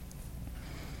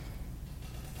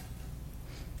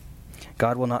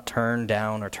 God will not turn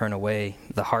down or turn away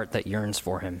the heart that yearns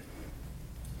for him.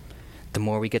 The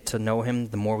more we get to know him,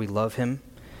 the more we love him.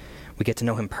 We get to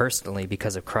know him personally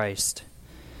because of Christ.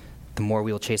 The more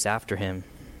we will chase after him.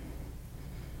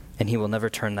 And he will never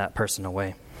turn that person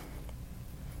away.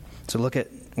 So look at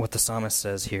what the psalmist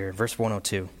says here, verse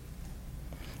 102.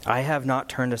 I have not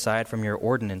turned aside from your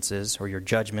ordinances or your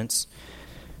judgments,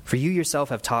 for you yourself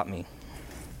have taught me.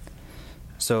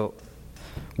 So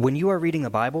when you are reading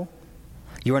the Bible,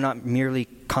 you are not merely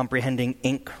comprehending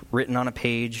ink written on a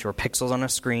page or pixels on a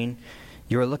screen.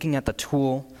 You are looking at the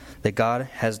tool that God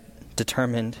has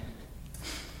determined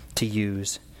to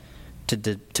use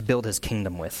to build his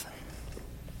kingdom with.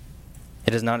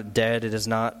 It is not dead. It is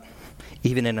not,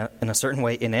 even in a certain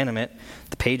way, inanimate.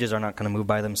 The pages are not going to move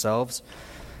by themselves.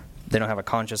 They don't have a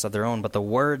conscience of their own, but the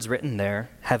words written there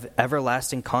have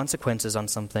everlasting consequences on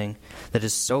something that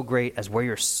is so great as where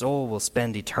your soul will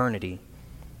spend eternity.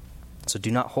 So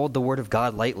do not hold the word of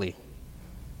God lightly.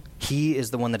 He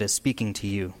is the one that is speaking to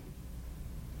you.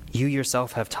 You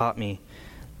yourself have taught me,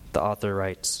 the author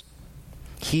writes.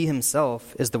 He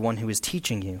himself is the one who is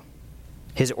teaching you.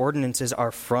 His ordinances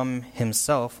are from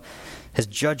himself. His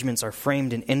judgments are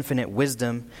framed in infinite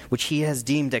wisdom, which he has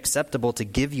deemed acceptable to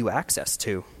give you access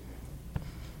to.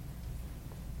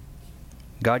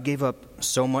 God gave up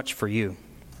so much for you.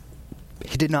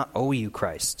 He did not owe you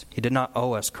Christ. He did not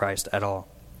owe us Christ at all.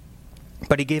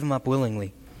 But he gave him up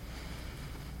willingly.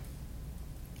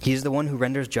 He is the one who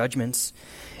renders judgments,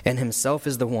 and himself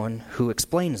is the one who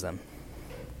explains them.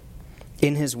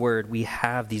 In his word, we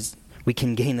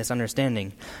can gain this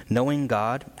understanding. Knowing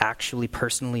God, actually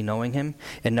personally knowing him,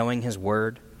 and knowing his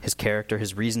word, his character,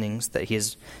 his reasonings that he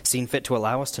has seen fit to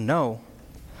allow us to know,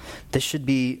 this should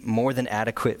be more than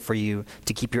adequate for you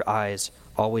to keep your eyes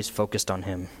always focused on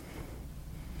him.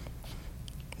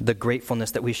 The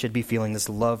gratefulness that we should be feeling, this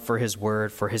love for his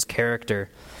word, for his character,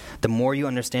 the more you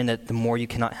understand it, the more you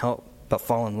cannot help but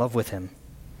fall in love with him.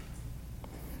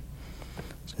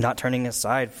 Not turning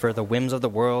aside for the whims of the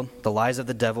world, the lies of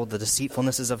the devil, the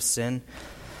deceitfulnesses of sin.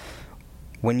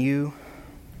 When you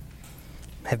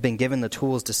have been given the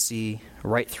tools to see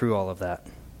right through all of that,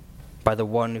 by the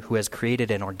one who has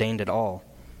created and ordained it all.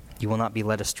 You will not be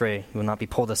led astray. You will not be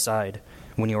pulled aside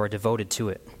when you are devoted to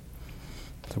it.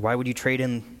 So why would you trade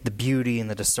in the beauty and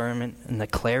the discernment and the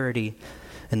clarity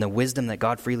and the wisdom that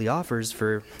God freely offers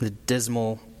for the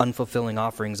dismal, unfulfilling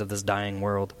offerings of this dying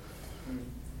world?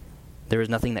 There is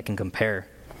nothing that can compare.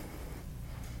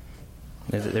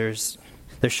 There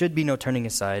should be no turning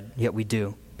aside, yet we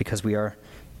do, because we are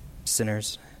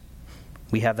sinners.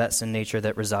 We have that sin nature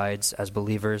that resides as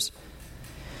believers.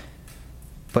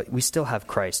 But we still have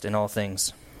Christ in all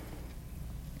things.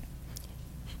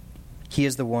 He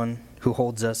is the one who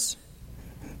holds us,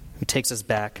 who takes us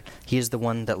back. He is the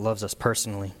one that loves us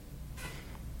personally.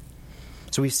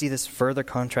 So we see this further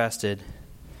contrasted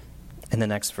in the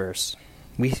next verse.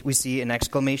 We see an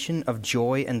exclamation of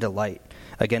joy and delight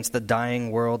against the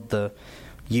dying world, the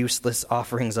useless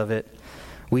offerings of it.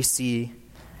 We see,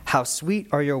 how sweet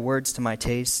are your words to my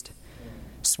taste,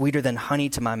 sweeter than honey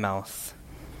to my mouth.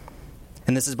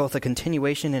 And this is both a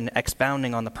continuation and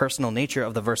expounding on the personal nature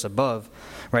of the verse above,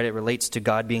 right? It relates to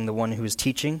God being the one who is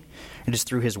teaching. It is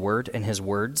through his word and his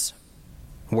words,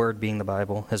 word being the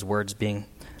Bible, his words being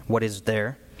what is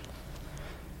there.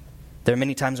 There are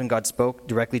many times when God spoke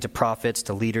directly to prophets,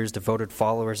 to leaders, devoted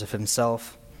followers of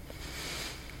himself.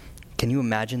 Can you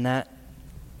imagine that?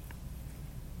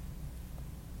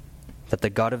 That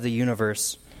the God of the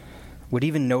universe would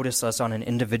even notice us on an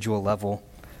individual level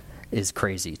is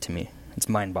crazy to me. It's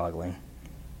mind-boggling.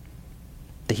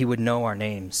 That he would know our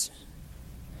names.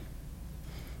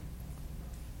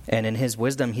 And in his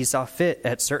wisdom, he saw fit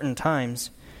at certain times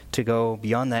to go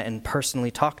beyond that and personally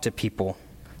talk to people,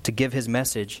 to give his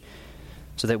message,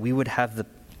 so that we would have the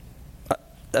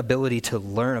ability to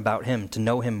learn about him, to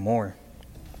know him more.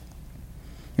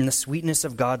 And the sweetness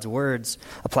of God's words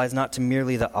applies not to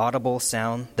merely the audible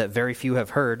sound that very few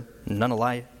have heard, none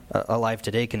alive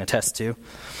today can attest to,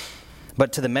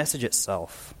 but to the message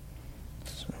itself.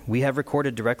 We have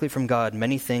recorded directly from God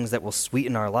many things that will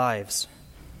sweeten our lives.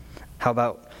 How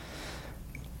about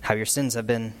how your sins have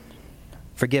been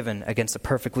forgiven against a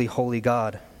perfectly holy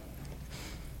God?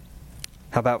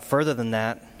 How about further than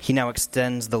that, he now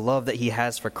extends the love that he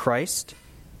has for Christ,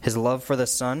 his love for the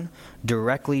Son,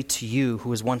 directly to you who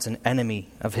was once an enemy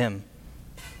of him.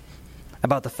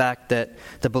 About the fact that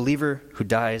the believer who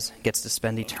dies gets to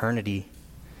spend eternity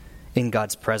in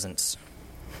God's presence.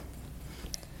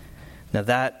 Now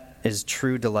that is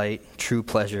true delight, true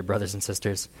pleasure, brothers and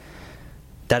sisters.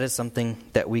 That is something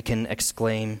that we can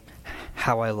exclaim,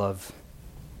 how I love.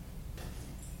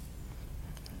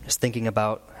 Just thinking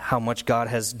about how much God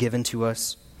has given to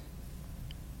us.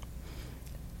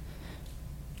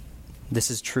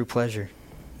 This is true pleasure.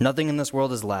 Nothing in this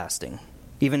world is lasting.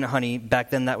 Even honey, back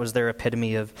then that was their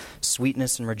epitome of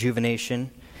sweetness and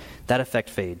rejuvenation. That effect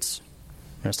fades.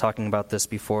 I was talking about this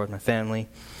before with my family.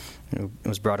 It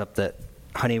was brought up that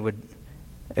honey would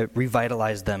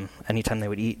revitalize them. Anytime they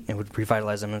would eat, it would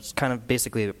revitalize them. It's kind of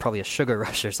basically probably a sugar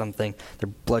rush or something. Their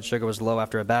blood sugar was low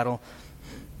after a battle.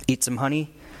 Eat some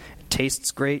honey, it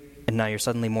tastes great, and now you're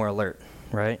suddenly more alert,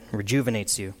 right? It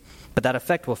rejuvenates you. But that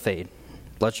effect will fade.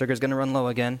 Blood sugar is going to run low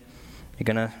again.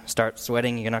 You're going to start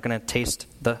sweating. You're not going to taste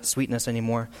the sweetness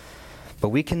anymore. But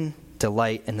we can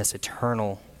delight in this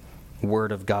eternal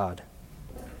word of God.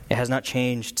 It has not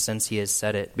changed since he has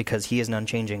said it, because he is an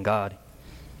unchanging God.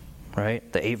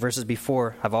 Right? The 8 verses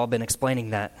before have all been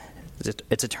explaining that.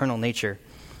 Its eternal nature.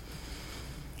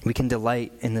 We can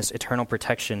delight in this eternal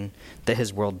protection that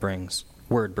his word brings.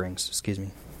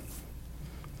 And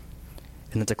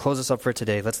then to close us up for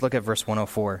today, let's look at verse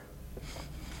 104.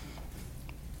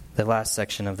 The last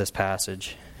section of this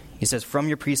passage. He says, "From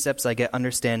your precepts I get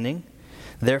understanding,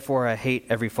 therefore I hate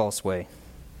every false way."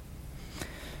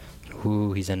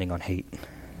 Ooh, he's ending on hate.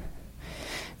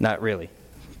 Not really,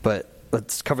 but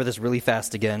let's cover this really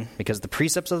fast again, because the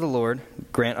precepts of the Lord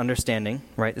grant understanding,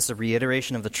 right? This is a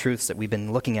reiteration of the truths that we've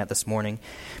been looking at this morning,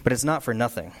 but it's not for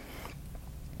nothing.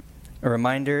 A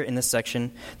reminder in this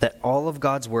section that all of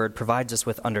God's word provides us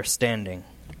with understanding.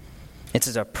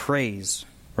 It's a praise,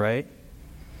 right?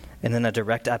 And then a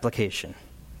direct application.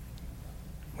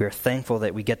 We are thankful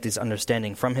that we get this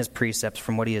understanding from his precepts,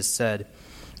 from what he has said,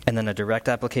 and then a direct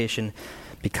application.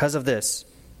 Because of this,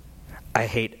 I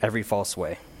hate every false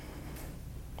way.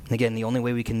 And again, the only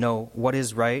way we can know what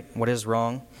is right, what is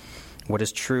wrong, what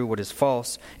is true, what is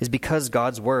false, is because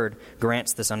God's word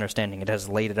grants this understanding. It has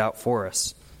laid it out for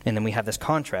us. And then we have this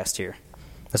contrast here.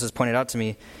 This has pointed out to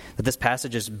me that this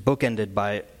passage is bookended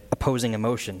by opposing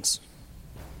emotions.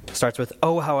 It starts with,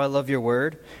 "Oh, how I love your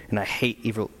word," and "I hate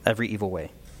every evil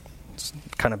way." It's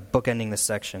kind of bookending this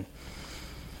section.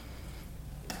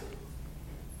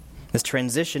 This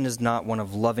transition is not one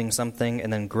of loving something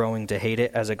and then growing to hate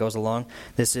it as it goes along.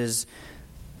 This is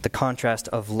the contrast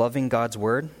of loving God's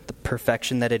word, the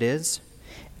perfection that it is,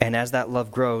 and as that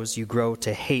love grows, you grow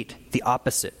to hate the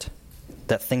opposite,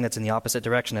 that thing that's in the opposite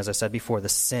direction, as I said before, the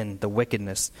sin, the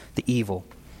wickedness, the evil.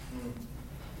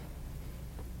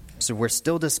 So we're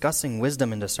still discussing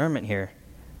wisdom and discernment here,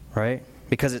 right?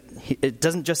 Because it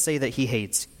doesn't just say that he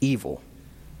hates evil,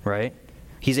 right?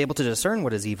 He's able to discern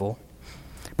what is evil,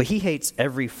 but he hates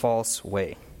every false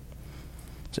way.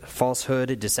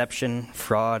 Falsehood, deception,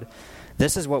 fraud.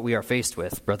 This is what we are faced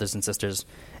with, brothers and sisters,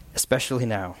 especially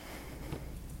now.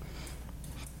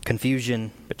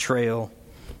 Confusion, betrayal,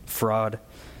 fraud.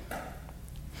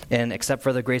 And except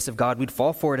for the grace of God, we'd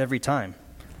fall for it every time.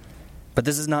 But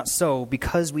this is not so.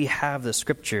 Because we have the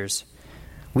scriptures,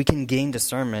 we can gain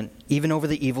discernment even over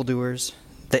the evildoers,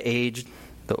 the aged,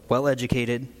 the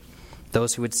well-educated,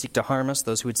 those who would seek to harm us,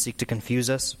 those who would seek to confuse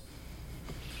us.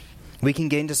 We can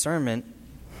gain discernment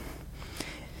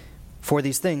for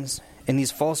these things. In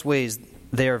these false ways,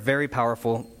 they are very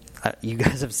powerful. You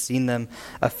guys have seen them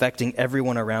affecting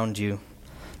everyone around you.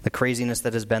 The craziness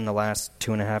that has been the last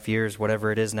 2.5 years,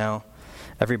 whatever it is now.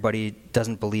 Everybody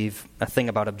doesn't believe a thing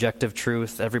about objective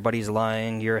truth. Everybody's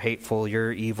lying. You're hateful.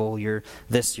 You're evil. You're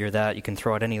this, you're that. You can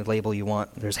throw out any label you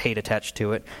want. There's hate attached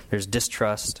to it. There's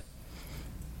distrust.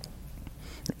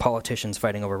 Politicians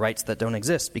fighting over rights that don't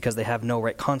exist because they have no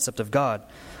right concept of God.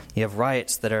 You have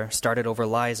riots that are started over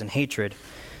lies and hatred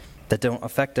that don't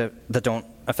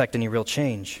affect any real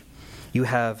change. You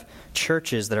have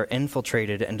churches that are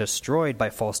infiltrated and destroyed by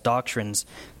false doctrines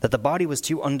that the body was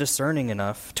too undiscerning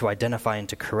enough to identify and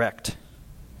to correct.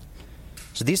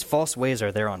 So these false ways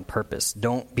are there on purpose.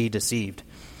 Don't be deceived.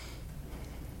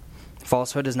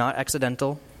 Falsehood is not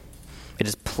accidental. It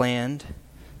is planned,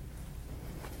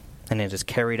 and it is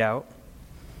carried out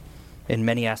in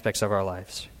many aspects of our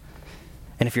lives.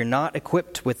 And if you're not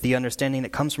equipped with the understanding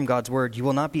that comes from God's word, you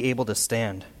will not be able to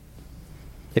stand.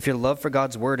 If your love for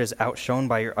God's word is outshone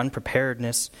by your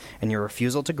unpreparedness and your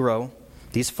refusal to grow,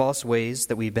 these false ways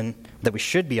that we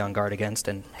should be on guard against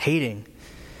and hating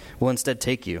will instead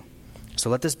take you. So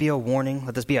let this be a warning,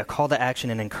 let this be a call to action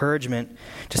and encouragement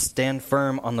to stand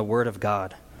firm on the word of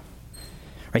God.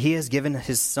 Right? He has given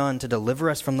his Son to deliver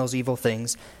us from those evil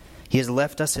things. He has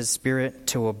left us his Spirit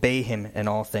to obey him in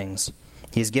all things.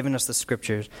 He has given us the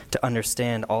scriptures to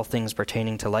understand all things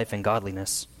pertaining to life and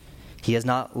godliness. He has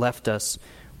not left us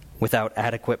without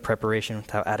adequate preparation,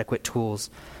 without adequate tools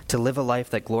to live a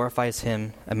life that glorifies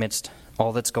him amidst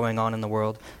all that's going on in the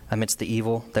world, amidst the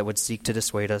evil that would seek to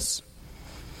dissuade us,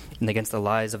 and against the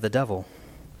lies of the devil.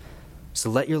 So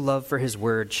let your love for his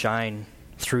word shine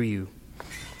through you.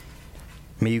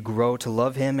 May you grow to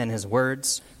love him and his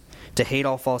words, to hate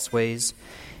all false ways,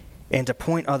 and to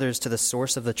point others to the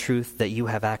source of the truth that you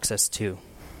have access to.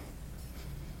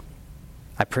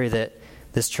 I pray that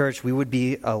this church, we would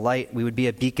be a light, we would be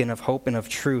a beacon of hope and of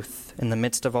truth. In the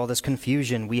midst of all this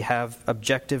confusion, we have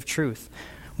objective truth.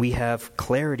 We have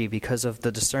clarity because of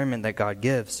the discernment that God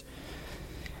gives.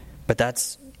 But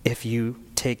that's if you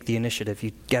take the initiative.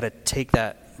 You got to take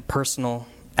that personal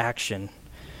action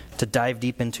to dive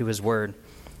deep into his word,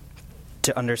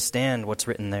 to understand what's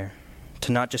written there,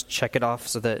 to not just check it off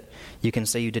so that you can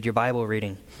say you did your Bible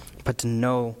reading, but to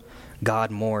know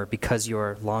God more because you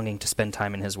are longing to spend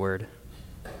time in his word.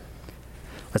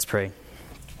 Let's pray.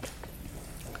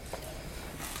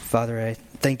 Father, I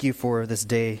thank you for this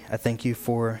day. I thank you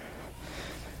for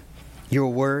your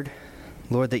word,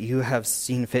 Lord, that you have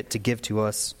seen fit to give to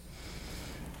us.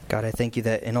 God, I thank you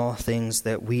that in all things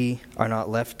that we are not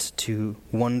left to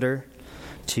wonder,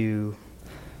 to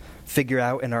figure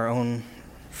out in our own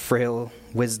frail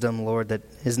wisdom, Lord, that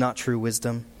is not true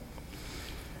wisdom.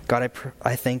 God,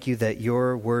 I thank you that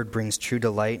your word brings true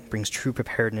delight, brings true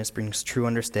preparedness, brings true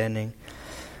understanding.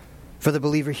 For the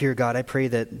believer here, God, I pray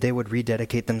that they would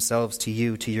rededicate themselves to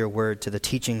you, to your word, to the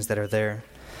teachings that are there.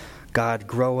 God,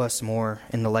 grow us more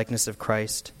in the likeness of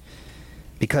Christ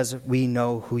because we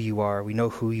know who you are. We know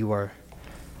who you are,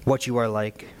 what you are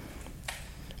like.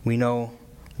 We know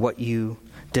what you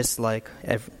dislike,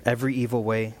 every evil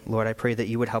way. Lord, I pray that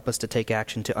you would help us to take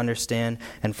action, to understand,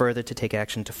 and further to take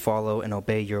action to follow and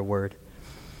obey your word.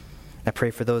 I pray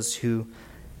for those who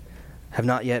have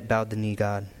not yet bowed the knee,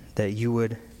 God, that you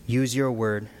would use your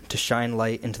word to shine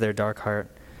light into their dark heart,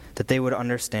 that they would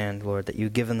understand, Lord, that you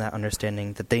give them that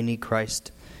understanding, that they need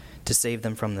Christ to save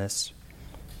them from this.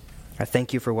 I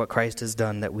thank you for what Christ has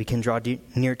done, that we can draw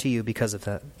near to you because of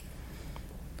that.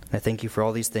 I thank you for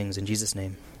all these things. In Jesus'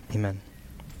 name, amen.